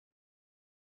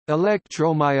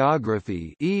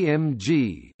Electromyography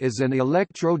 (EMG) is an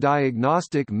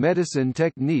electrodiagnostic medicine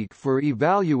technique for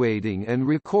evaluating and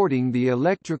recording the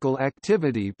electrical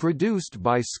activity produced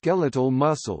by skeletal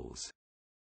muscles.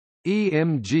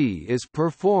 EMG is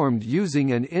performed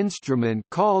using an instrument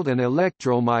called an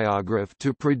electromyograph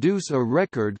to produce a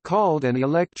record called an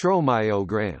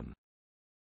electromyogram.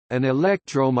 An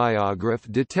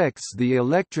electromyograph detects the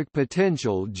electric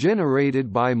potential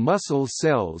generated by muscle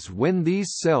cells when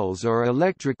these cells are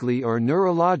electrically or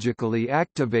neurologically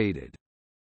activated.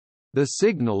 The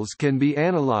signals can be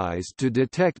analyzed to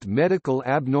detect medical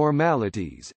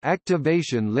abnormalities,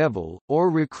 activation level, or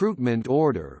recruitment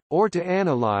order, or to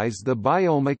analyze the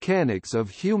biomechanics of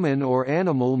human or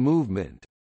animal movement.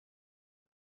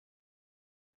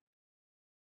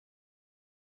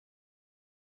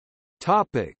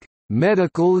 Topic: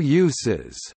 Medical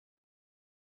uses.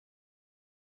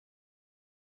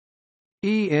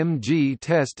 EMG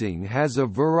testing has a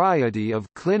variety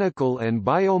of clinical and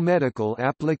biomedical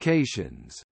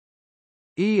applications.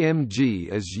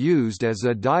 EMG is used as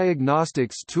a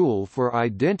diagnostics tool for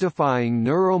identifying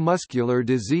neuromuscular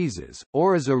diseases,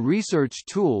 or as a research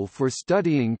tool for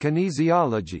studying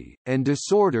kinesiology, and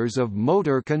disorders of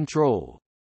motor control.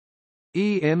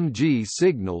 EMG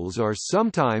signals are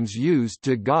sometimes used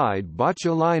to guide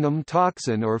botulinum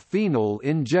toxin or phenol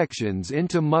injections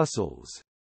into muscles.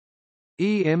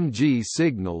 EMG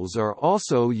signals are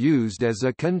also used as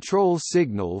a control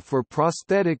signal for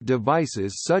prosthetic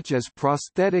devices such as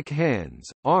prosthetic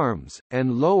hands, arms,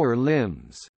 and lower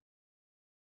limbs.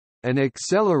 An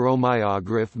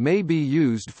acceleromyograph may be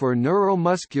used for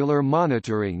neuromuscular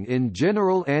monitoring in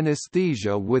general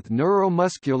anesthesia with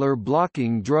neuromuscular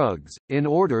blocking drugs, in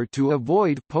order to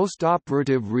avoid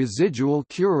postoperative residual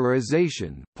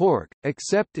curization (PORC),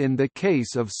 except in the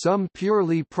case of some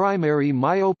purely primary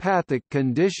myopathic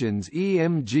conditions.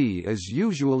 EMG is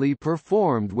usually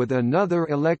performed with another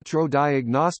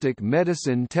electrodiagnostic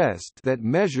medicine test that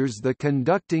measures the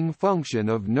conducting function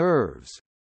of nerves.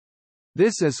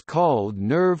 This is called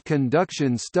nerve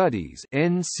conduction studies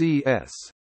 (NCS).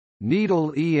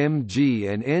 Needle EMG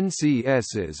and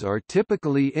NCSs are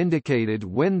typically indicated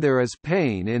when there is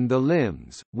pain in the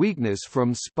limbs, weakness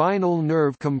from spinal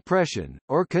nerve compression,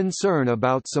 or concern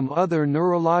about some other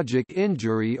neurologic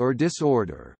injury or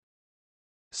disorder.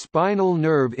 Spinal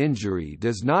nerve injury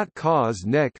does not cause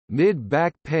neck,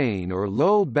 mid-back pain or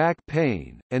low back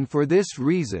pain, and for this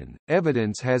reason,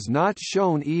 evidence has not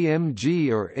shown EMG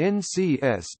or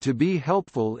NCS to be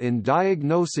helpful in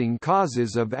diagnosing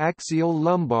causes of axial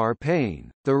lumbar pain,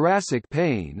 thoracic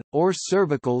pain, or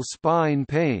cervical spine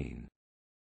pain.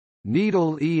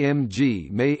 Needle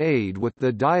EMG may aid with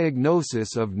the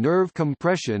diagnosis of nerve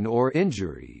compression or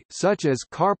injury such as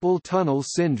carpal tunnel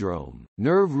syndrome,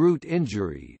 nerve root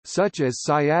injury such as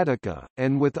sciatica,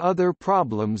 and with other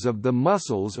problems of the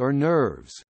muscles or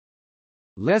nerves.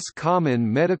 Less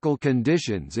common medical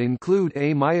conditions include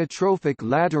amyotrophic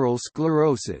lateral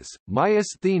sclerosis,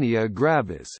 myasthenia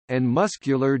gravis, and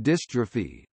muscular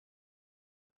dystrophy.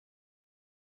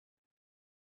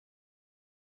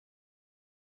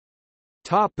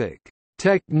 Topic: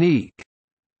 Technique.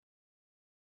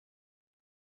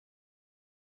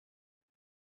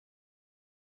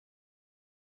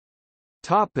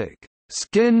 Topic: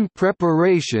 Skin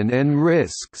preparation and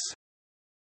risks.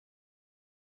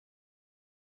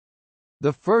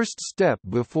 The first step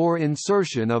before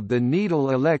insertion of the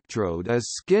needle electrode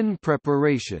is skin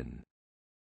preparation.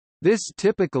 This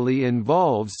typically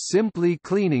involves simply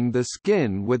cleaning the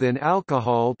skin with an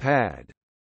alcohol pad.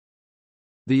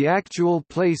 The actual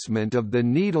placement of the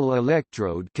needle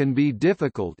electrode can be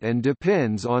difficult and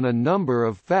depends on a number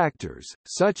of factors,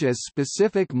 such as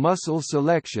specific muscle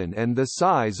selection and the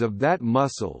size of that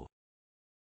muscle.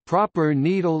 Proper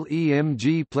needle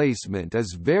EMG placement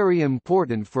is very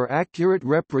important for accurate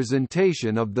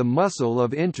representation of the muscle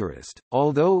of interest,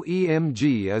 although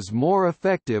EMG is more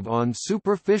effective on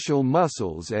superficial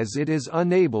muscles as it is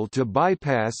unable to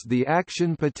bypass the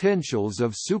action potentials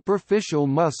of superficial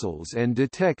muscles and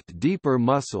detect deeper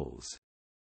muscles.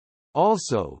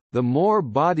 Also, the more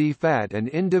body fat an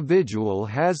individual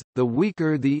has, the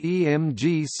weaker the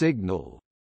EMG signal.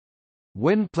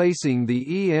 When placing the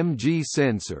EMG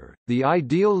sensor, the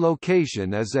ideal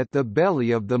location is at the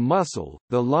belly of the muscle,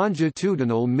 the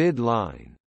longitudinal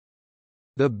midline.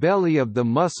 The belly of the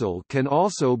muscle can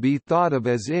also be thought of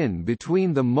as in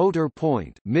between the motor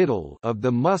point middle of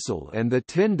the muscle and the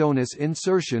tendinous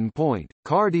insertion point.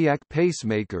 Cardiac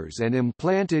pacemakers and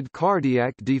implanted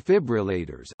cardiac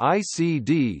defibrillators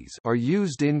 (ICDs) are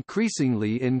used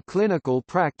increasingly in clinical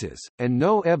practice, and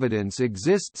no evidence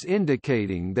exists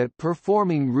indicating that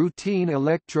performing routine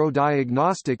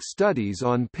electrodiagnostic studies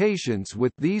on patients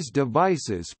with these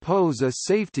devices pose a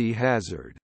safety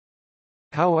hazard.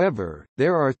 However,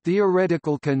 there are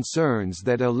theoretical concerns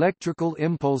that electrical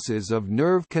impulses of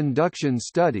nerve conduction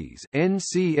studies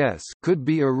 (NCS) could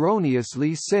be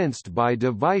erroneously sensed by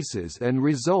devices and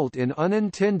result in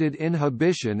unintended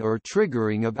inhibition or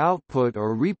triggering of output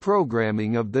or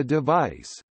reprogramming of the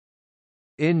device.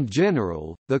 In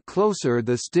general, the closer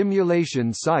the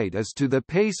stimulation site is to the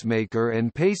pacemaker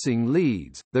and pacing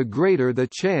leads, the greater the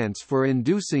chance for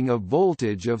inducing a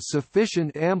voltage of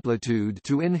sufficient amplitude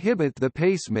to inhibit the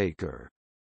pacemaker.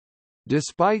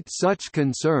 Despite such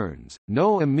concerns,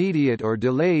 no immediate or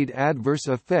delayed adverse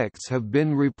effects have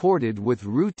been reported with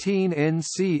routine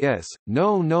NCS.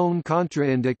 No known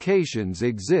contraindications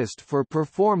exist for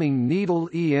performing needle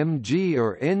EMG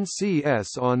or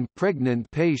NCS on pregnant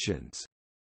patients.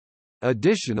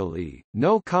 Additionally,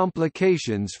 no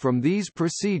complications from these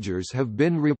procedures have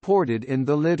been reported in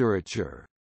the literature.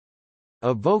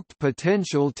 Evoked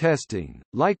potential testing,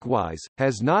 likewise,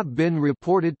 has not been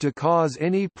reported to cause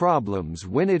any problems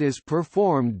when it is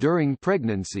performed during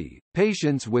pregnancy.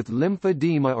 Patients with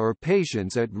lymphedema or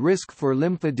patients at risk for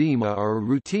lymphedema are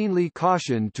routinely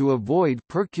cautioned to avoid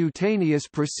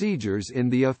percutaneous procedures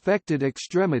in the affected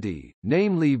extremity,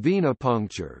 namely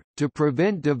venipuncture, to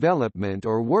prevent development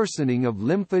or worsening of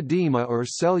lymphedema or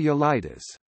cellulitis.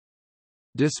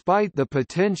 Despite the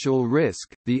potential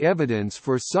risk, the evidence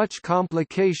for such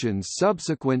complications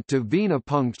subsequent to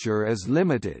venipuncture is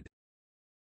limited.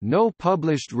 No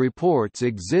published reports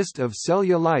exist of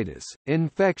cellulitis,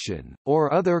 infection,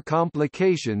 or other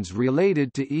complications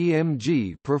related to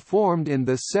EMG performed in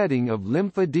the setting of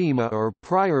lymphedema or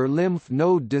prior lymph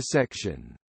node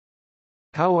dissection.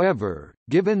 However,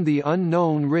 given the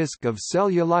unknown risk of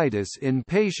cellulitis in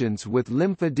patients with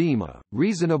lymphedema,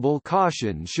 reasonable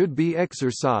caution should be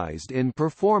exercised in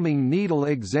performing needle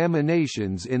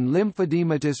examinations in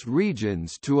lymphodematous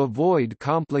regions to avoid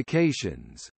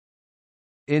complications.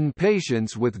 In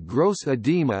patients with gross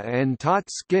edema and taut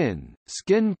skin,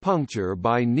 skin puncture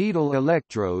by needle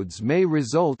electrodes may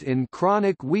result in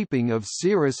chronic weeping of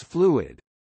serous fluid.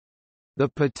 The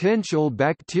potential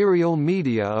bacterial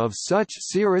media of such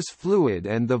serous fluid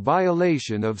and the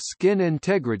violation of skin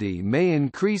integrity may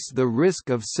increase the risk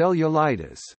of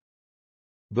cellulitis.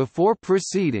 Before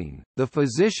proceeding, the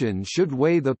physician should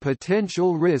weigh the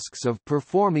potential risks of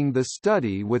performing the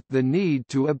study with the need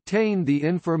to obtain the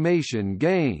information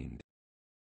gained.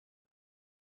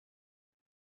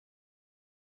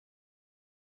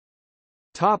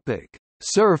 Topic: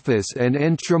 Surface and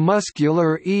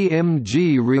intramuscular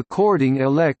EMG recording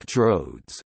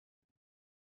electrodes.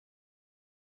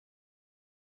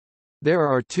 There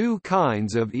are two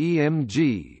kinds of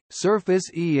EMG, surface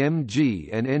EMG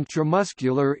and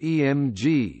intramuscular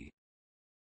EMG.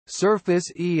 Surface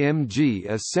EMG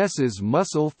assesses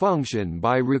muscle function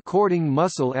by recording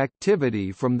muscle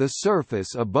activity from the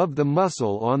surface above the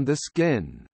muscle on the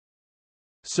skin.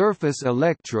 Surface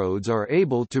electrodes are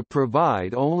able to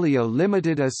provide only a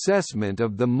limited assessment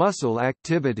of the muscle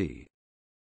activity.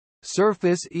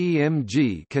 Surface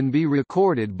EMG can be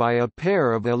recorded by a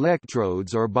pair of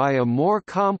electrodes or by a more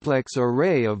complex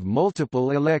array of multiple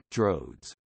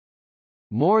electrodes.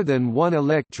 More than one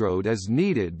electrode is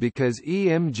needed because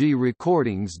EMG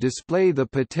recordings display the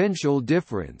potential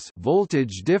difference,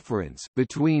 voltage difference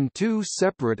between two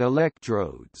separate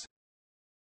electrodes.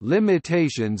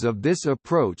 Limitations of this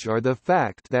approach are the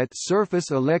fact that surface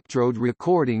electrode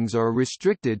recordings are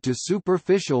restricted to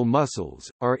superficial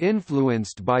muscles, are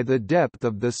influenced by the depth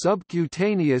of the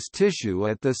subcutaneous tissue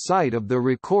at the site of the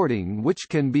recording, which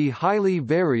can be highly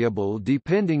variable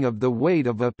depending on the weight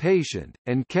of a patient,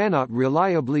 and cannot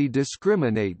reliably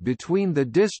discriminate between the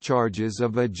discharges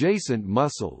of adjacent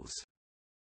muscles.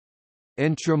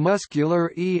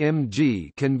 Intramuscular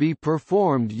EMG can be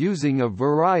performed using a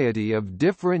variety of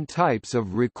different types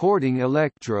of recording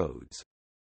electrodes.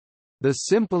 The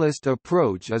simplest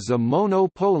approach is a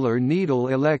monopolar needle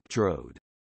electrode.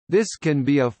 This can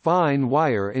be a fine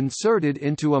wire inserted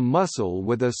into a muscle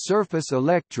with a surface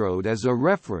electrode as a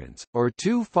reference, or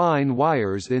two fine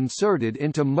wires inserted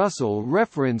into muscle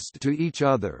referenced to each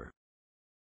other.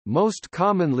 Most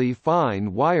commonly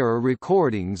fine wire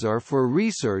recordings are for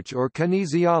research or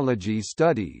kinesiology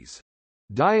studies.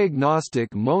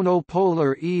 Diagnostic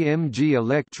monopolar EMG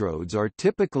electrodes are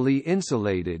typically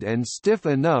insulated and stiff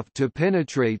enough to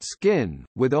penetrate skin,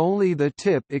 with only the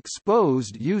tip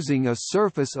exposed using a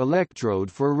surface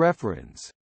electrode for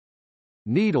reference.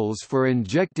 Needles for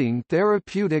injecting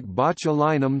therapeutic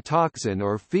botulinum toxin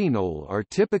or phenol are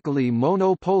typically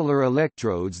monopolar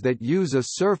electrodes that use a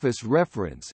surface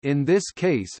reference. In this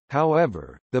case,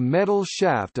 however, the metal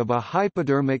shaft of a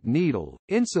hypodermic needle,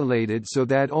 insulated so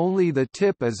that only the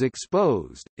tip is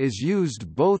exposed, is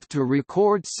used both to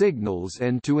record signals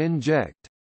and to inject.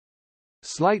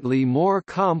 Slightly more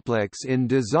complex in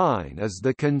design is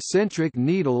the concentric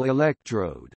needle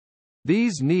electrode.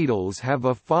 These needles have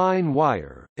a fine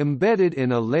wire, embedded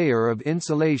in a layer of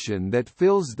insulation that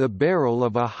fills the barrel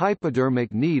of a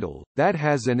hypodermic needle, that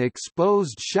has an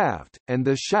exposed shaft, and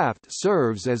the shaft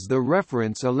serves as the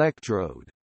reference electrode.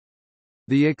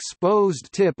 The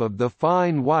exposed tip of the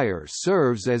fine wire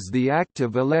serves as the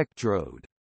active electrode.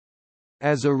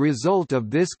 As a result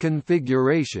of this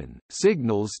configuration,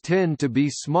 signals tend to be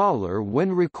smaller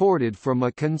when recorded from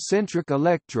a concentric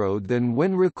electrode than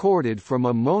when recorded from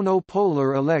a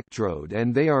monopolar electrode,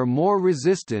 and they are more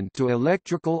resistant to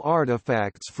electrical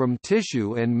artifacts from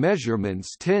tissue, and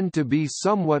measurements tend to be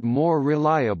somewhat more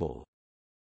reliable.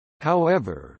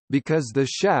 However, because the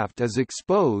shaft is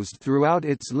exposed throughout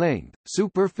its length,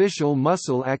 superficial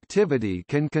muscle activity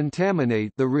can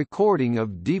contaminate the recording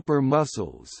of deeper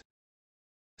muscles.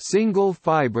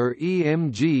 Single-fiber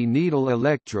EMG needle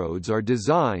electrodes are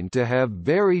designed to have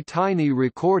very tiny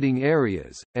recording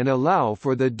areas, and allow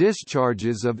for the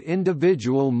discharges of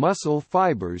individual muscle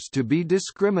fibers to be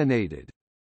discriminated.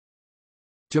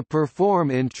 To perform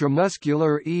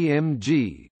intramuscular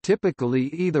EMG, typically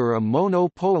either a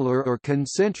monopolar or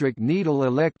concentric needle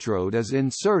electrode is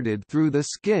inserted through the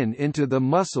skin into the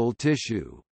muscle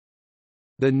tissue.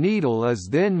 The needle is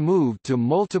then moved to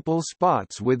multiple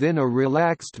spots within a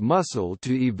relaxed muscle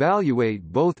to evaluate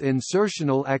both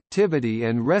insertional activity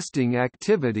and resting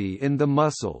activity in the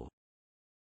muscle.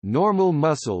 Normal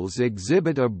muscles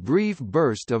exhibit a brief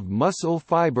burst of muscle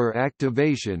fiber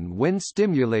activation when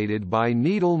stimulated by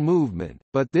needle movement,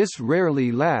 but this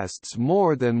rarely lasts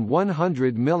more than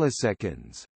 100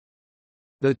 milliseconds.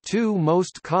 The two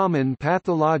most common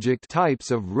pathologic types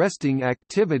of resting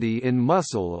activity in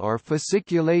muscle are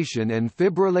fasciculation and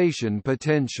fibrillation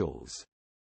potentials.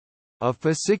 A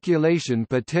fasciculation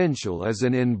potential is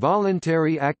an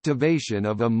involuntary activation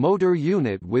of a motor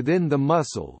unit within the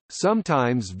muscle,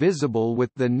 sometimes visible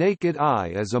with the naked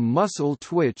eye as a muscle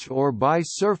twitch or by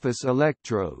surface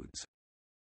electrodes.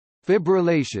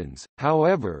 Fibrillations,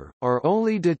 however, are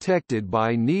only detected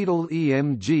by needle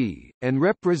EMG, and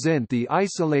represent the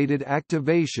isolated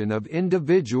activation of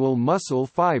individual muscle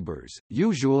fibers,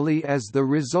 usually as the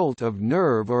result of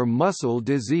nerve or muscle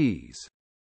disease.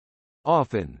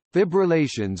 Often,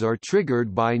 fibrillations are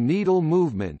triggered by needle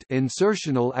movement,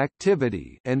 insertional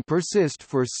activity, and persist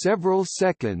for several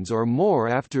seconds or more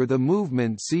after the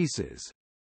movement ceases.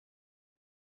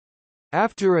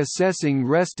 After assessing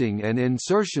resting and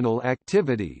insertional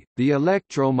activity, the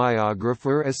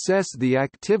electromyographer assess the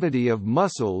activity of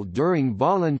muscle during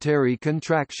voluntary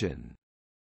contraction.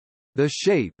 The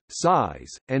shape, size,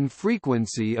 and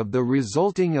frequency of the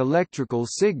resulting electrical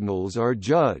signals are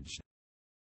judged.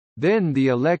 Then the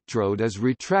electrode is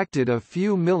retracted a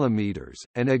few millimeters,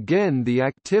 and again the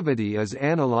activity is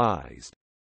analyzed.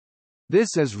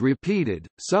 This is repeated,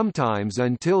 sometimes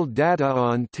until data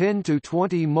on 10 to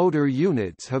 20 motor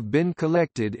units have been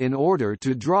collected in order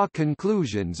to draw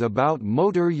conclusions about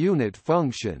motor unit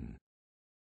function.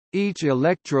 Each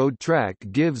electrode track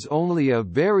gives only a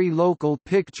very local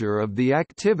picture of the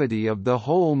activity of the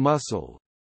whole muscle.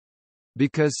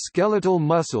 Because skeletal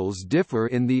muscles differ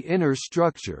in the inner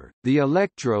structure, the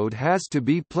electrode has to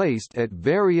be placed at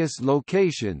various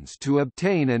locations to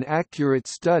obtain an accurate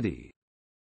study.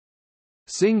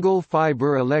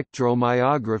 Single-fiber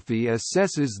electromyography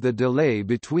assesses the delay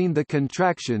between the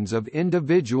contractions of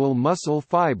individual muscle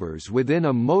fibers within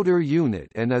a motor unit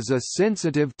and is a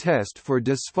sensitive test for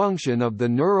dysfunction of the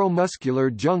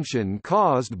neuromuscular junction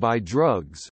caused by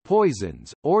drugs,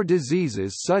 poisons, or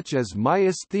diseases such as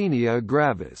myasthenia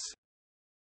gravis.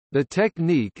 The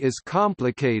technique is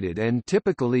complicated and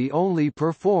typically only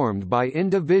performed by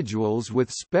individuals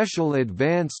with special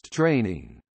advanced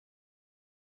training.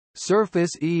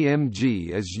 Surface EMG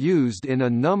is used in a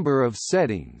number of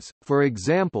settings, for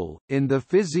example, in the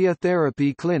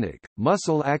physiotherapy clinic,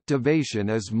 muscle activation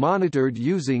is monitored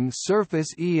using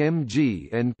surface EMG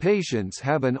and patients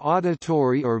have an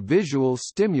auditory or visual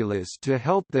stimulus to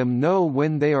help them know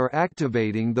when they are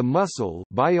activating the muscle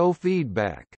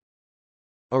biofeedback.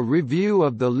 A review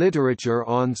of the literature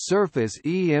on surface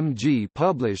EMG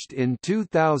published in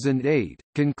 2008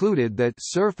 concluded that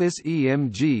surface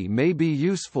EMG may be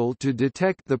useful to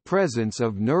detect the presence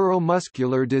of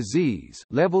neuromuscular disease,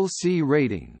 level C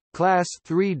rating, class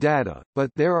 3 data,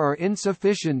 but there are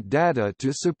insufficient data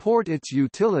to support its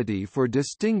utility for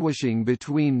distinguishing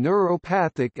between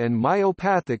neuropathic and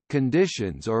myopathic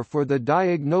conditions or for the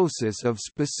diagnosis of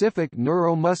specific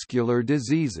neuromuscular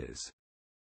diseases.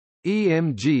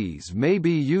 EMGs may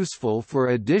be useful for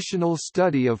additional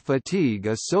study of fatigue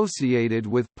associated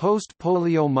with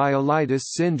post-poliomyelitis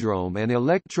syndrome and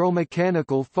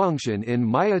electromechanical function in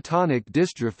myotonic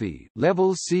dystrophy,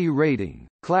 level C rating,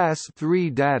 class 3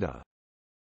 data.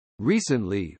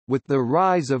 Recently, with the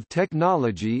rise of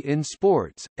technology in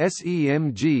sports,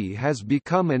 SEMG has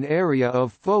become an area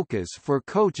of focus for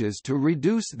coaches to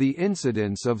reduce the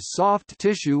incidence of soft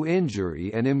tissue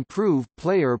injury and improve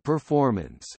player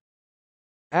performance.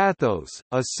 Athos,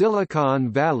 a Silicon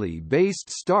Valley-based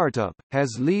startup,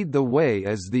 has led the way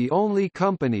as the only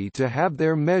company to have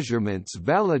their measurements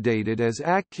validated as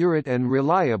accurate and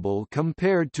reliable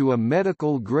compared to a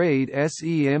medical-grade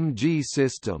SEMG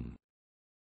system.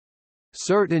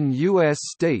 Certain U.S.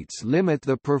 states limit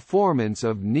the performance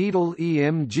of needle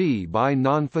EMG by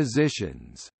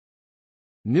non-physicians.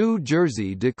 New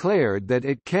Jersey declared that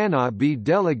it cannot be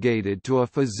delegated to a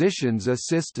physician's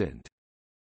assistant.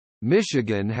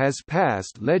 Michigan has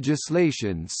passed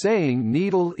legislation saying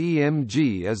needle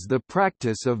EMG is the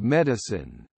practice of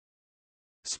medicine.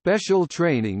 Special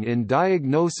training in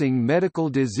diagnosing medical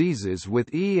diseases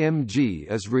with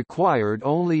EMG is required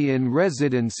only in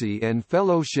residency and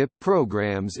fellowship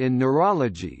programs in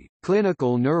neurology,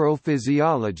 clinical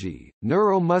neurophysiology,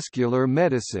 neuromuscular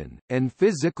medicine, and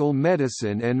physical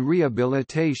medicine and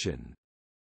rehabilitation.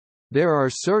 There are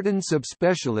certain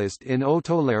subspecialists in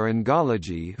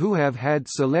otolaryngology who have had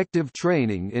selective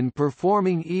training in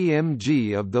performing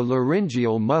EMG of the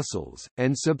laryngeal muscles,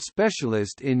 and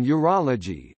subspecialists in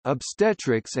urology,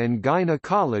 obstetrics and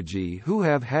gynecology who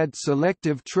have had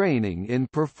selective training in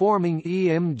performing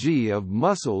EMG of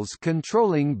muscles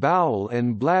controlling bowel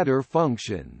and bladder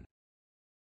function.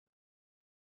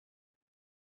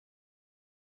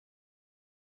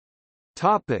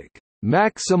 Topic: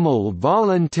 Maximal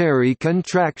voluntary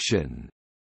contraction.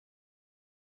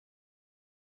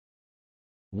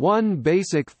 One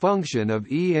basic function of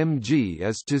EMG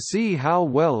is to see how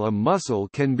well a muscle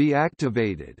can be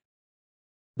activated.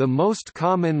 The most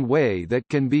common way that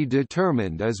can be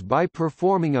determined is by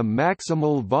performing a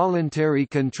maximal voluntary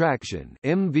contraction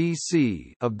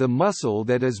 (MVC) of the muscle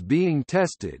that is being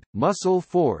tested. Muscle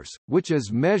force, which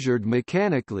is measured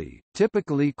mechanically,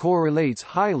 typically correlates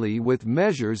highly with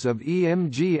measures of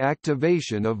EMG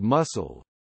activation of muscle.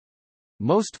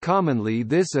 Most commonly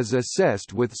this is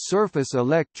assessed with surface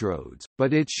electrodes,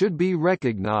 but it should be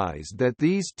recognized that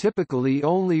these typically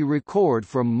only record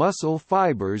from muscle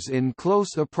fibers in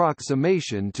close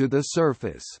approximation to the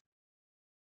surface.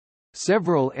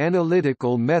 Several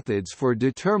analytical methods for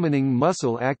determining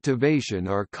muscle activation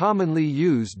are commonly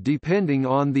used depending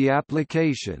on the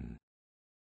application.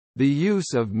 The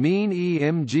use of mean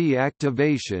EMG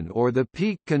activation or the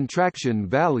peak contraction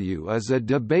value is a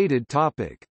debated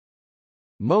topic.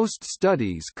 Most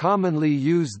studies commonly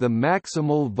use the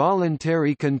maximal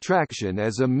voluntary contraction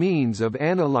as a means of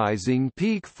analyzing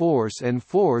peak force and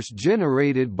force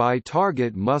generated by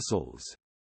target muscles.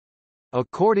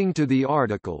 According to the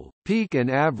article, peak and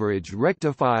average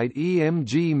rectified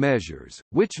EMG measures,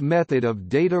 which method of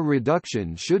data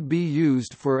reduction should be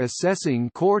used for assessing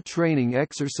core training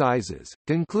exercises,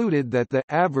 concluded that the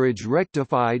average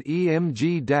rectified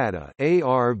EMG data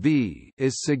 (ARV)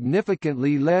 is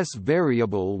significantly less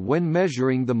variable when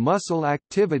measuring the muscle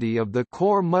activity of the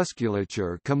core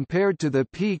musculature compared to the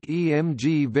peak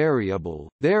EMG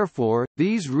variable. Therefore,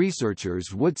 these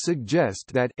researchers would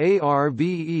suggest that ARV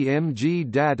EMG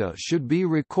data should be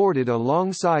recorded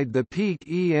alongside the peak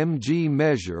EMG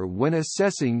measure when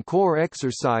assessing core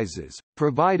exercises.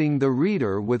 Providing the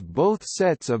reader with both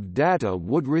sets of data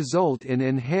would result in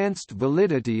enhanced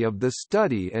validity of the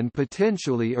study and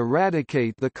potentially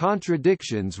eradicate the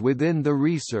contradictions within the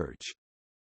research.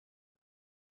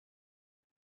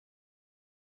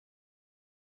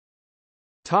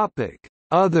 Topic: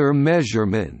 Other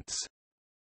measurements.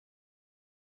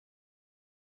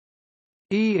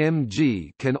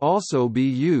 EMG can also be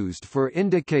used for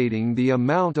indicating the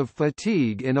amount of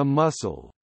fatigue in a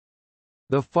muscle.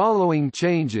 The following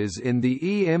changes in the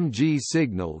EMG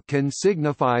signal can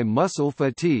signify muscle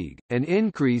fatigue: an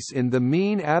increase in the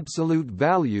mean absolute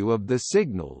value of the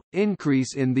signal,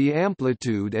 increase in the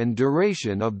amplitude and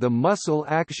duration of the muscle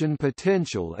action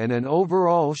potential, and an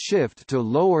overall shift to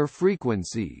lower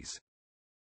frequencies.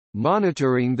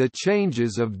 Monitoring the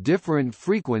changes of different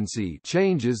frequency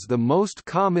changes the most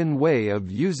common way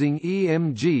of using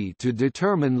EMG to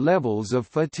determine levels of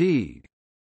fatigue.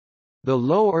 The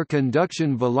lower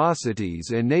conduction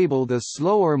velocities enable the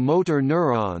slower motor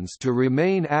neurons to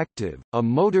remain active. A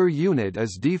motor unit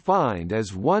is defined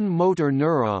as one motor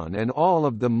neuron and all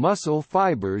of the muscle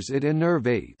fibers it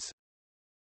innervates.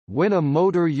 When a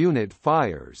motor unit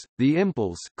fires, the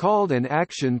impulse, called an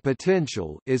action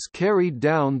potential, is carried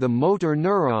down the motor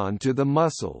neuron to the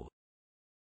muscle.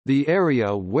 The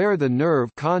area where the nerve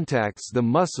contacts the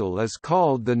muscle is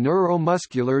called the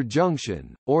neuromuscular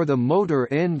junction, or the motor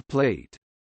end plate.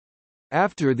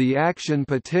 After the action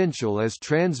potential is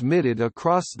transmitted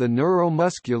across the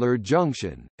neuromuscular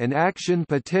junction, an action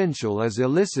potential is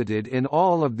elicited in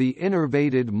all of the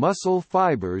innervated muscle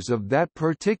fibers of that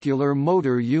particular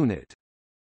motor unit.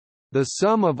 The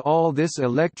sum of all this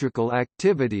electrical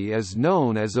activity is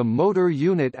known as a motor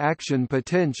unit action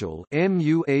potential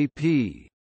 (MUAP).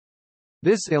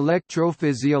 This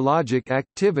electrophysiologic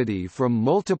activity from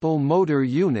multiple motor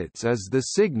units is the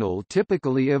signal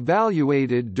typically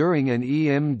evaluated during an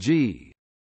EMG.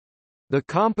 The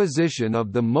composition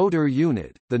of the motor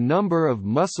unit, the number of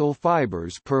muscle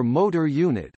fibers per motor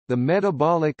unit, the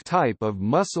metabolic type of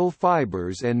muscle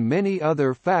fibers and many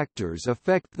other factors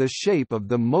affect the shape of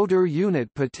the motor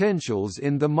unit potentials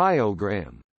in the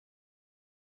myogram.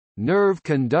 Nerve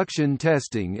conduction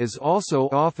testing is also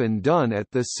often done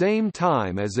at the same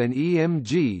time as an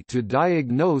EMG to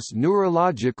diagnose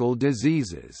neurological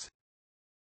diseases.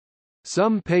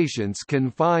 Some patients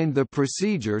can find the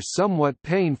procedure somewhat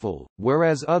painful,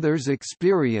 whereas others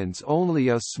experience only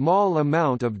a small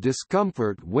amount of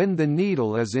discomfort when the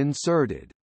needle is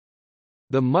inserted.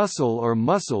 The muscle or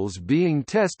muscles being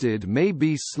tested may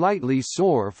be slightly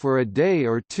sore for a day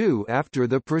or two after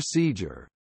the procedure.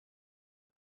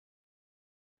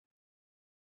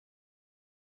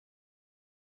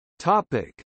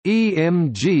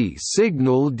 EMG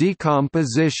signal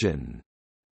decomposition.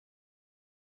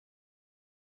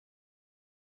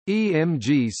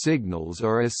 EMG signals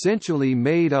are essentially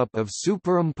made up of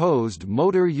superimposed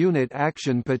motor unit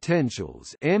action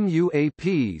potentials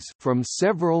 (MUAPs) from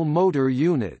several motor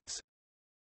units.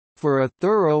 For a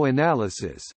thorough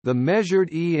analysis, the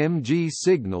measured EMG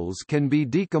signals can be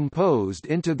decomposed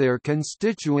into their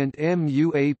constituent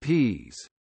MUAPs.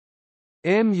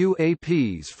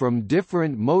 MUAPs from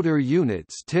different motor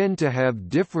units tend to have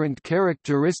different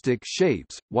characteristic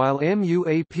shapes, while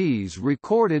MUAPs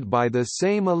recorded by the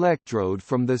same electrode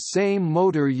from the same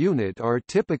motor unit are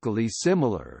typically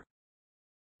similar.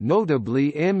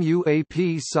 Notably,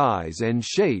 MUAP size and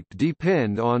shape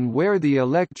depend on where the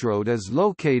electrode is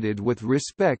located with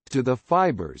respect to the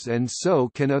fibers and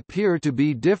so can appear to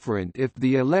be different if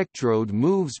the electrode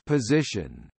moves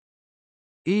position.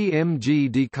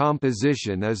 EMG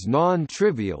decomposition is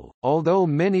non-trivial, although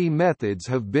many methods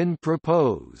have been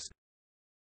proposed.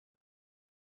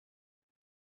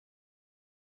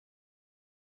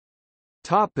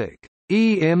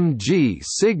 EMG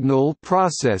signal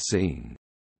processing.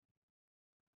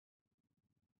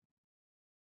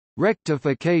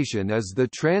 Rectification is the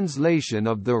translation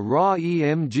of the raw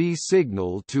EMG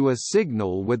signal to a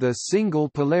signal with a single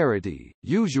polarity,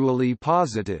 usually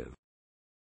positive.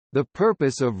 The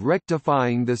purpose of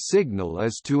rectifying the signal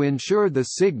is to ensure the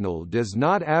signal does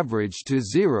not average to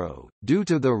zero, due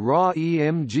to the raw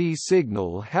EMG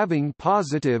signal having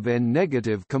positive and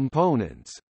negative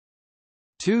components.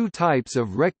 Two types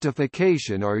of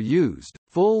rectification are used: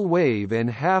 full-wave and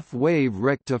half-wave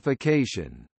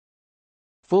rectification.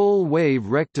 Full-wave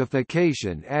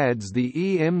rectification adds the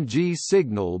EMG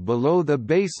signal below the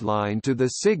baseline to the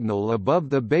signal above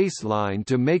the baseline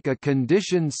to make a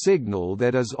conditioned signal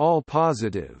that is all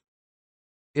positive.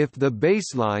 If the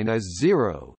baseline is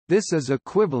zero, this is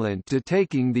equivalent to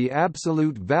taking the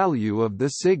absolute value of the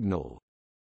signal.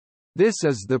 This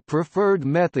is the preferred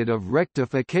method of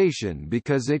rectification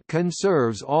because it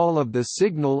conserves all of the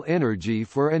signal energy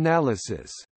for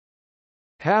analysis.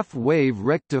 Half-wave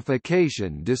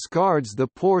rectification discards the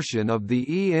portion of the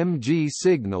EMG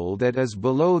signal that is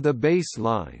below the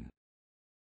baseline.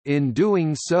 In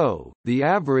doing so, the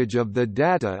average of the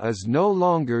data is no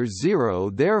longer zero,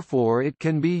 therefore it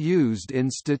can be used in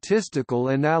statistical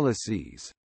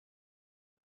analyses.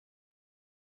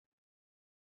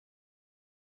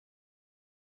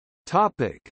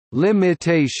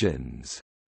 Limitations.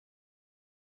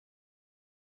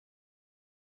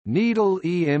 Needle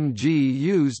EMG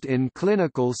used in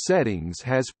clinical settings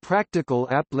has practical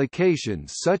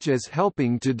applications such as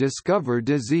helping to discover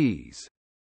disease.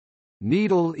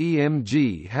 Needle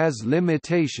EMG has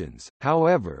limitations,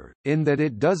 however, in that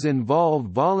it does involve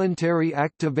voluntary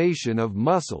activation of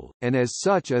muscle, and as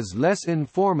such is less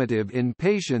informative in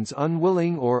patients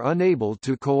unwilling or unable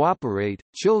to cooperate,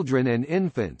 children and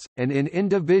infants, and in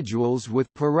individuals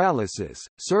with paralysis.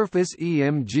 Surface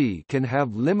EMG can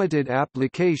have limited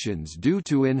applications due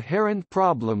to inherent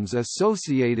problems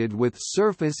associated with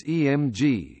surface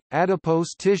EMG.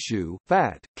 Adipose tissue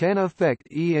 (fat) can affect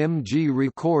EMG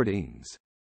recording.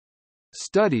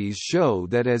 Studies show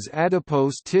that as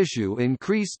adipose tissue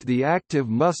increased, the active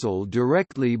muscle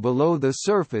directly below the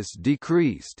surface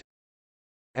decreased.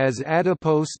 As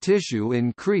adipose tissue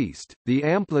increased, the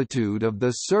amplitude of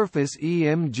the surface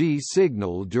EMG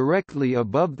signal directly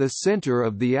above the center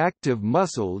of the active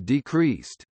muscle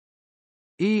decreased.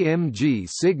 EMG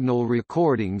signal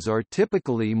recordings are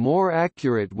typically more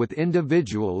accurate with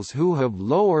individuals who have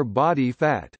lower body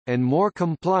fat, and more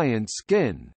compliant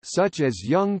skin, such as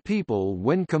young people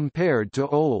when compared to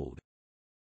old.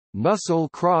 Muscle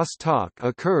crosstalk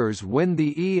occurs when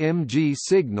the EMG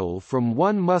signal from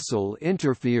one muscle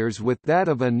interferes with that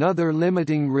of another,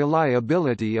 limiting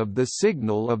reliability of the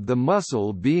signal of the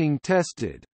muscle being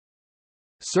tested.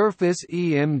 Surface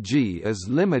EMG is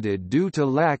limited due to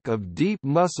lack of deep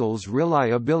muscles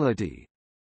reliability.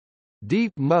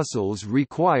 Deep muscles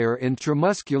require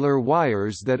intramuscular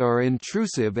wires that are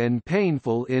intrusive and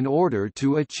painful in order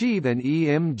to achieve an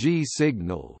EMG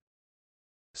signal.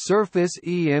 Surface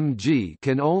EMG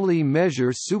can only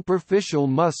measure superficial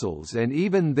muscles, and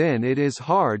even then it is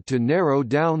hard to narrow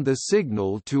down the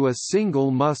signal to a single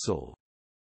muscle.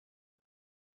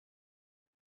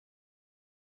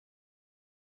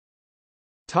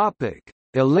 Topic: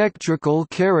 Electrical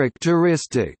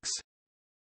characteristics.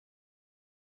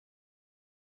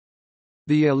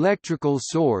 The electrical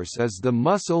source is the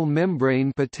muscle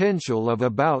membrane potential of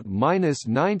about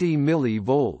 -90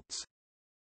 mV.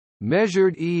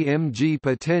 Measured EMG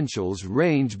potentials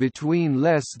range between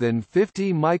less than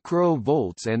 50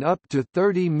 microvolts and up to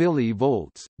 30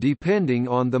 mV, depending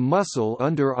on the muscle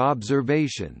under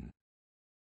observation.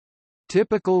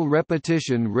 Typical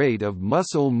repetition rate of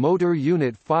muscle motor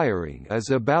unit firing is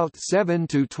about 7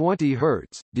 to 20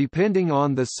 Hz, depending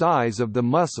on the size of the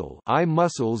muscle, eye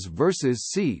muscles versus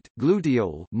seat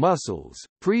gluteal muscles,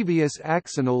 previous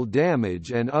axonal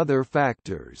damage and other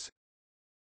factors.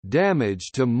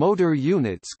 Damage to motor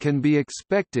units can be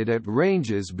expected at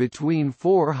ranges between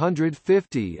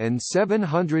 450 and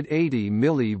 780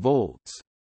 mV.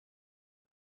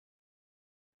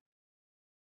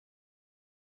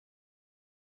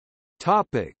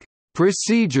 Topic: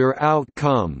 Procedure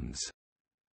outcomes.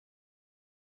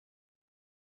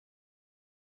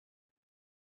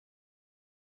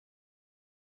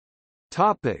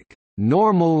 Topic: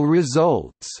 Normal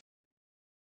results.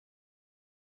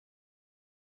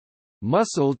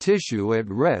 Muscle tissue at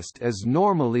rest is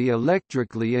normally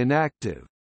electrically inactive.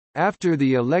 After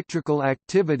the electrical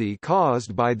activity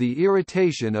caused by the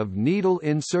irritation of needle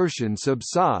insertion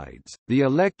subsides, the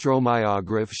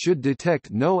electromyograph should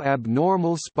detect no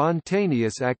abnormal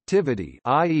spontaneous activity,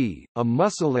 i.e., a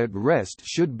muscle at rest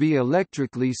should be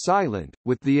electrically silent,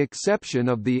 with the exception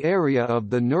of the area of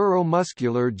the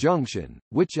neuromuscular junction,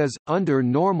 which is, under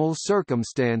normal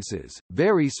circumstances,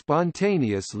 very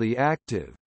spontaneously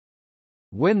active.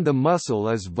 When the muscle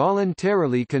is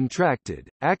voluntarily contracted,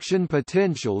 action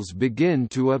potentials begin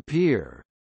to appear.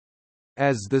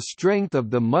 As the strength of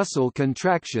the muscle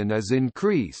contraction is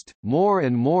increased, more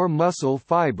and more muscle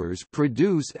fibers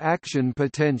produce action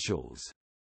potentials.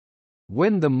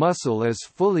 When the muscle is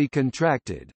fully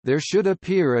contracted, there should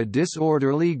appear a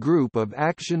disorderly group of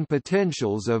action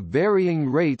potentials of varying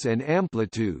rates and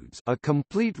amplitudes, a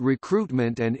complete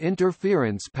recruitment and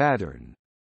interference pattern.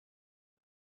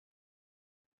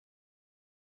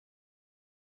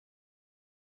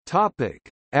 Topic: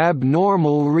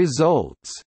 Abnormal results.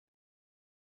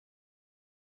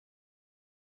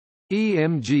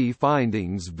 EMG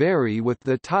findings vary with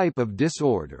the type of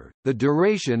disorder, the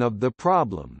duration of the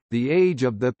problem, the age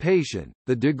of the patient,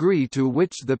 the degree to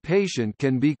which the patient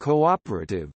can be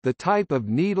cooperative, the type of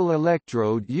needle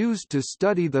electrode used to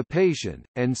study the patient,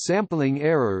 and sampling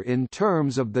error in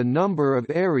terms of the number of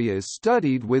areas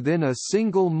studied within a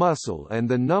single muscle and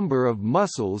the number of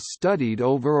muscles studied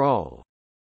overall.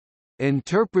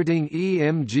 Interpreting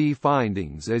EMG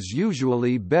findings is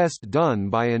usually best done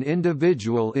by an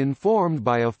individual informed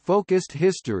by a focused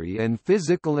history and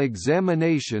physical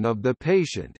examination of the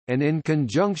patient, and in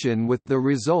conjunction with the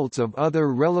results of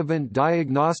other relevant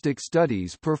diagnostic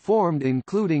studies performed,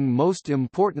 including most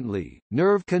importantly,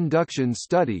 nerve conduction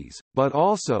studies, but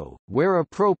also, where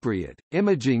appropriate,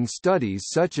 imaging studies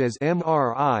such as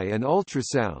MRI and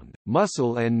ultrasound,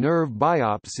 muscle and nerve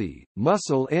biopsy,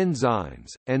 muscle enzymes,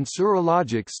 and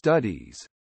serologic studies.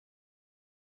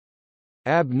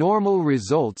 Abnormal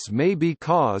results may be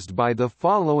caused by the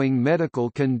following medical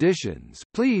conditions.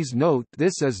 Please note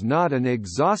this is not an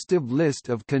exhaustive list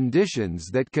of conditions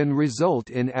that can result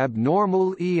in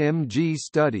abnormal EMG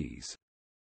studies.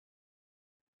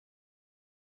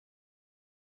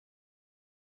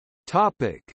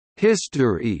 Topic: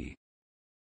 History.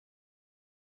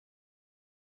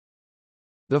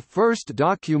 The first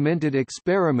documented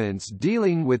experiments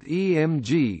dealing with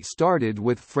EMG started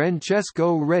with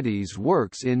Francesco Redi's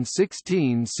works in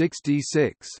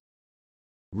 1666.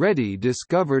 Redi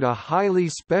discovered a highly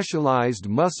specialized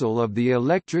muscle of the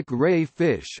electric ray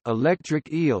fish,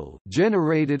 electric eel,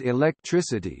 generated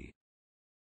electricity.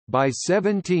 By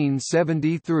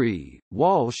 1773,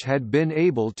 Walsh had been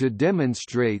able to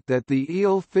demonstrate that the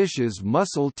eel fish's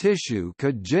muscle tissue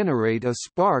could generate a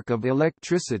spark of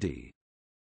electricity.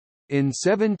 In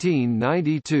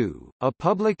 1792, a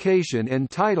publication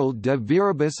entitled De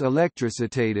Viribus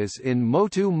Electricitatis in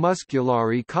Motu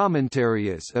Musculari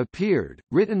Commentarius appeared,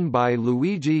 written by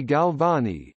Luigi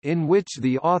Galvani, in which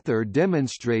the author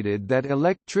demonstrated that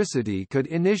electricity could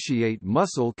initiate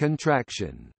muscle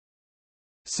contraction.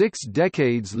 6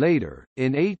 decades later,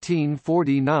 in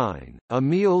 1849,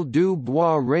 Émile du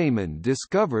Bois-Reymond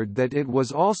discovered that it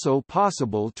was also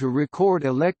possible to record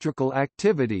electrical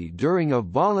activity during a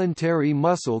voluntary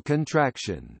muscle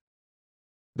contraction.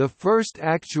 The first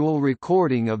actual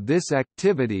recording of this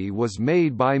activity was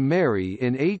made by Mary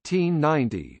in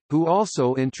 1890, who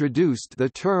also introduced the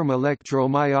term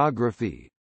electromyography.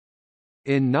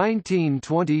 In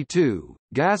 1922,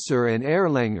 Gasser and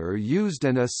Erlanger used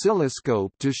an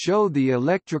oscilloscope to show the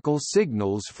electrical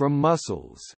signals from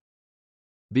muscles.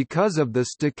 Because of the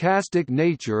stochastic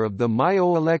nature of the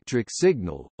myoelectric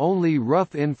signal, only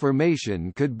rough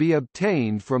information could be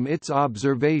obtained from its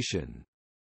observation.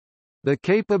 The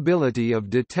capability of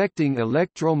detecting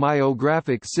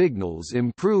electromyographic signals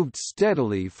improved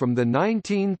steadily from the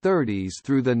 1930s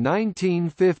through the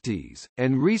 1950s,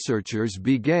 and researchers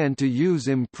began to use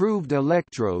improved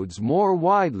electrodes more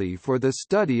widely for the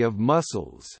study of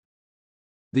muscles.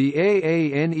 The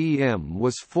AANEM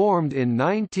was formed in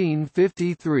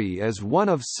 1953 as one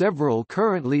of several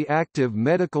currently active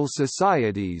medical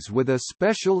societies with a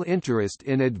special interest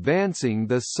in advancing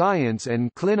the science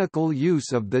and clinical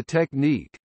use of the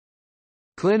technique.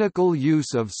 Clinical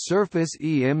use of surface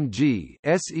EMG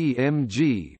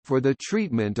 (SEMG) for the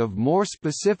treatment of more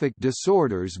specific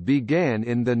disorders began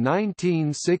in the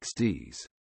 1960s.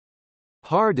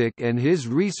 Hardick and his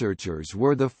researchers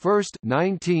were the first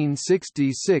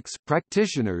 1966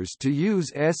 practitioners to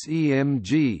use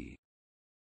SEMG.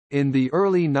 In the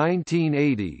early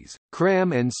 1980s,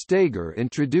 Cram and Steger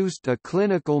introduced a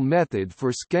clinical method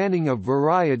for scanning a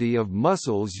variety of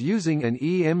muscles using an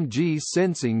EMG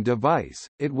sensing device.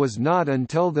 It was not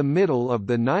until the middle of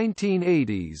the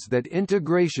 1980s that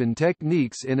integration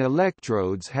techniques in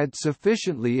electrodes had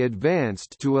sufficiently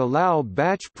advanced to allow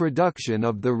batch production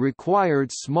of the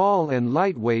required small and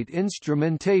lightweight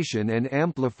instrumentation and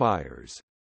amplifiers.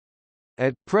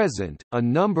 At present, a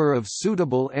number of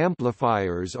suitable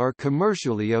amplifiers are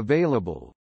commercially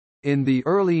available. In the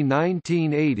early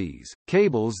 1980s,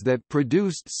 cables that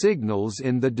produced signals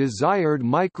in the desired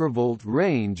microvolt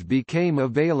range became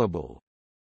available.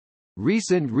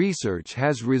 Recent research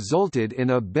has resulted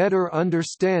in a better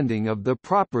understanding of the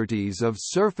properties of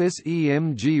surface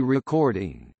EMG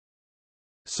recording.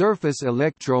 Surface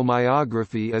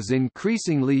electromyography is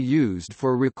increasingly used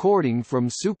for recording from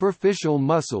superficial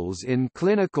muscles in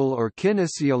clinical or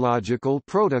kinesiological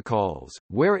protocols,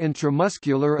 where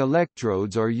intramuscular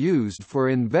electrodes are used for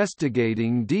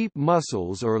investigating deep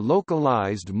muscles or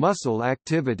localized muscle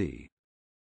activity.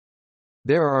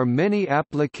 There are many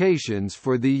applications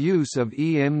for the use of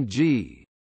EMG.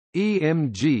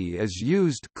 EMG is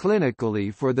used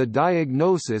clinically for the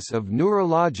diagnosis of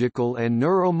neurological and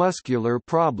neuromuscular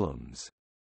problems.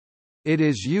 It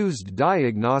is used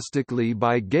diagnostically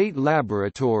by gait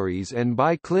laboratories and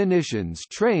by clinicians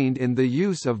trained in the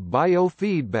use of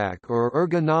biofeedback or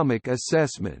ergonomic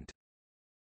assessment.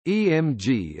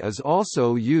 EMG is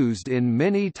also used in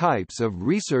many types of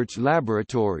research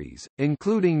laboratories,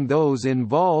 including those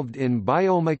involved in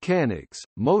biomechanics,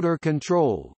 motor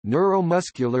control,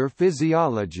 neuromuscular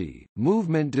physiology,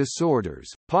 movement disorders,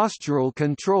 postural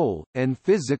control, and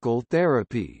physical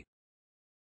therapy.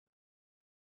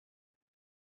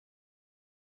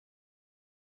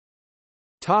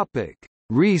 Topic: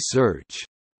 Research.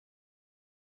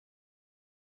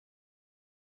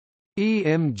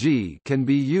 EMG can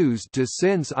be used to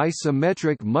sense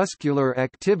isometric muscular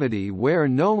activity where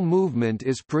no movement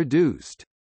is produced.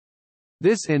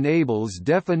 This enables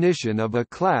definition of a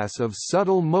class of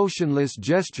subtle motionless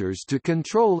gestures to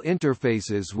control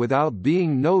interfaces without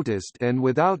being noticed and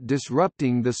without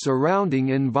disrupting the surrounding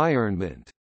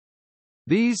environment.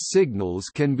 These signals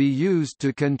can be used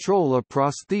to control a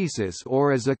prosthesis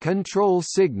or as a control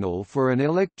signal for an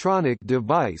electronic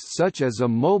device such as a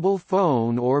mobile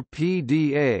phone or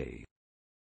PDA.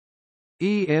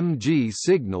 EMG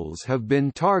signals have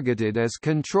been targeted as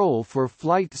control for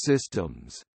flight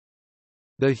systems.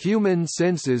 The Human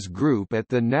Senses Group at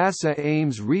the NASA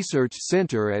Ames Research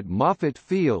Center at Moffett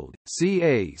Field,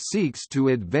 CA seeks to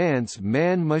advance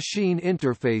man-machine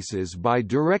interfaces by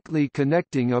directly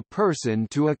connecting a person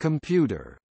to a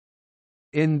computer.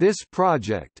 In this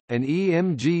project, an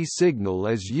EMG signal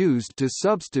is used to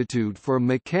substitute for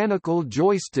mechanical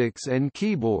joysticks and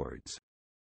keyboards.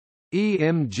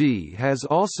 EMG has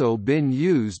also been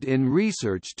used in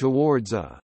research towards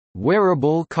a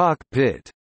wearable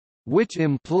cockpit, which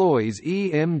employs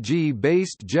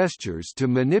EMG-based gestures to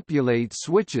manipulate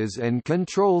switches and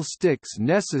control sticks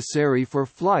necessary for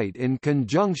flight in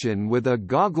conjunction with a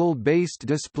goggle-based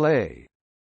display.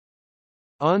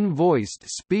 Unvoiced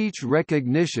speech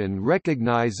recognition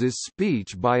recognizes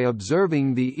speech by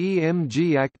observing the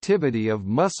EMG activity of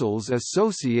muscles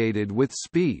associated with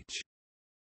speech.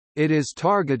 It is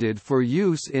targeted for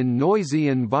use in noisy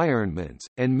environments,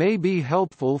 and may be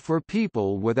helpful for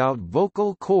people without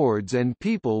vocal cords and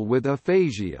people with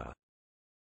aphasia.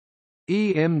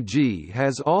 EMG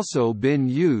has also been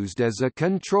used as a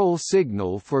control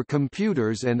signal for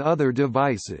computers and other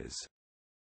devices.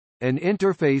 An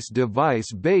interface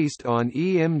device based on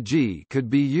EMG could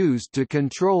be used to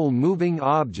control moving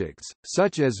objects,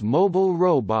 such as mobile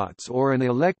robots or an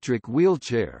electric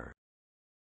wheelchair.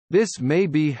 This may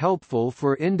be helpful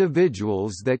for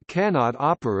individuals that cannot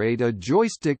operate a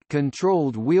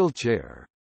joystick-controlled wheelchair.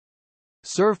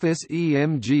 Surface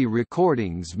EMG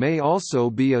recordings may also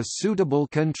be a suitable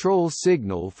control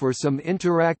signal for some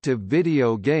interactive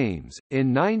video games.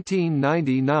 In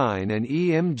 1999, an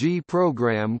EMG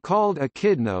program called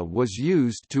Echidna was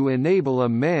used to enable a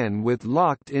man with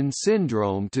locked-in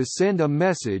syndrome to send a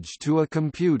message to a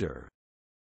computer.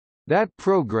 That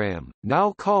program,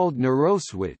 now called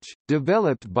NeuroSwitch,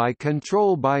 developed by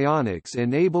Control Bionics,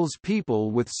 enables people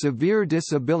with severe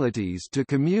disabilities to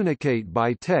communicate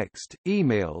by text,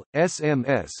 email,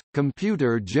 SMS,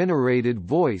 computer-generated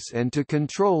voice and to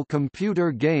control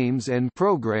computer games and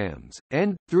programs,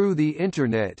 and, through the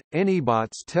Internet,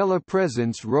 Anybots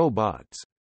telepresence robots.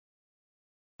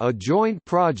 A joint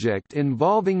project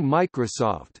involving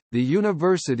Microsoft, the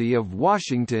University of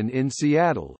Washington in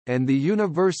Seattle, and the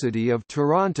University of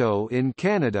Toronto in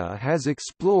Canada has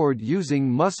explored using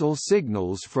muscle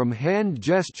signals from hand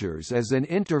gestures as an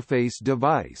interface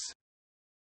device.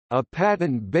 A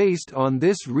patent based on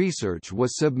this research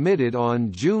was submitted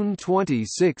on June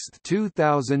 26,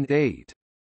 2008.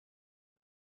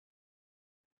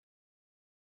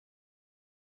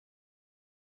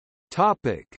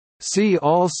 Topic: See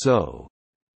also: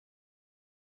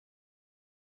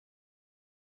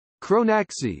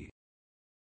 chronaxy,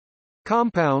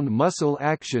 compound muscle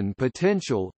action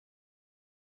potential,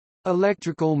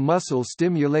 electrical muscle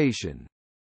stimulation,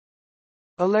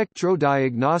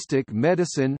 electrodiagnostic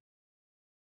medicine,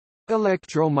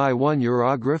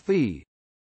 electromyography,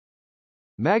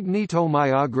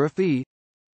 magnetomyography,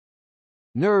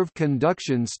 nerve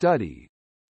conduction study,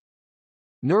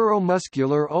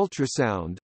 neuromuscular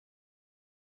ultrasound,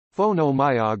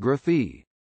 phonomyography.